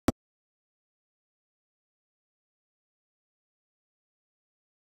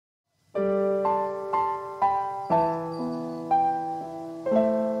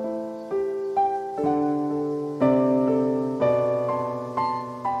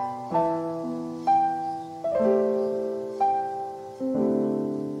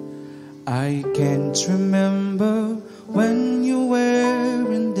I can't remember when you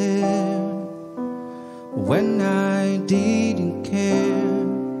weren't there, when I didn't care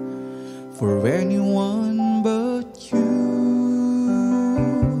for anyone but you.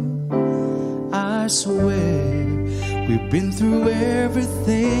 I swear we've been through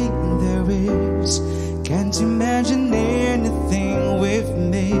everything there is. Can't imagine anything we've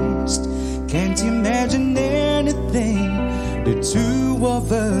missed. Can't imagine anything the two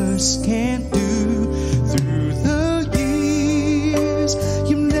of us can't do. Through the years,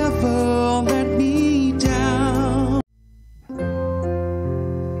 you never let me down.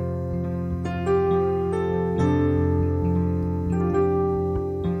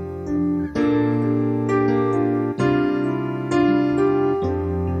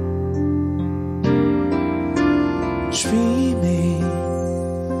 Dreaming,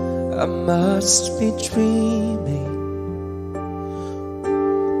 I must be dreaming.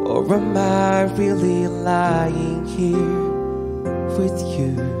 Or am I really lying here with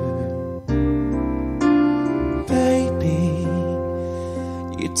you? Baby,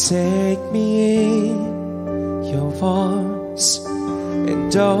 you take me in your arms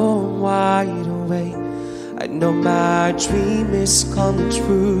and don't wide awake. I know my dream is coming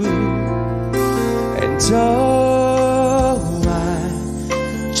true. And oh,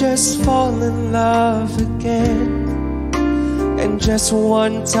 I just fall in love again. And just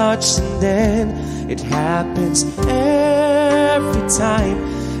one touch and then it happens every time.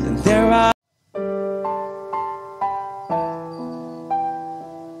 And there are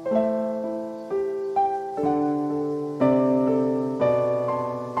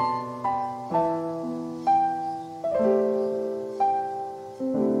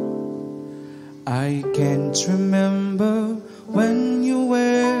I can't remember when you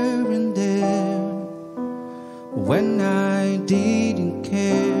weren't there, when I didn't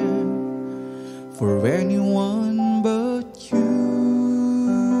care for anyone but you.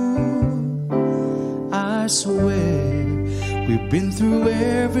 I swear we've been through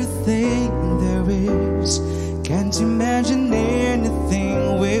everything there is. Can't imagine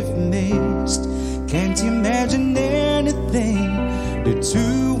anything we've missed. Can't imagine anything the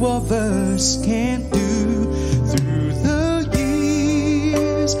two of us can't do. Through the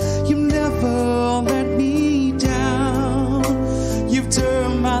years, you never let me down. You've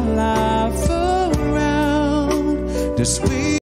turned my life around. The sweet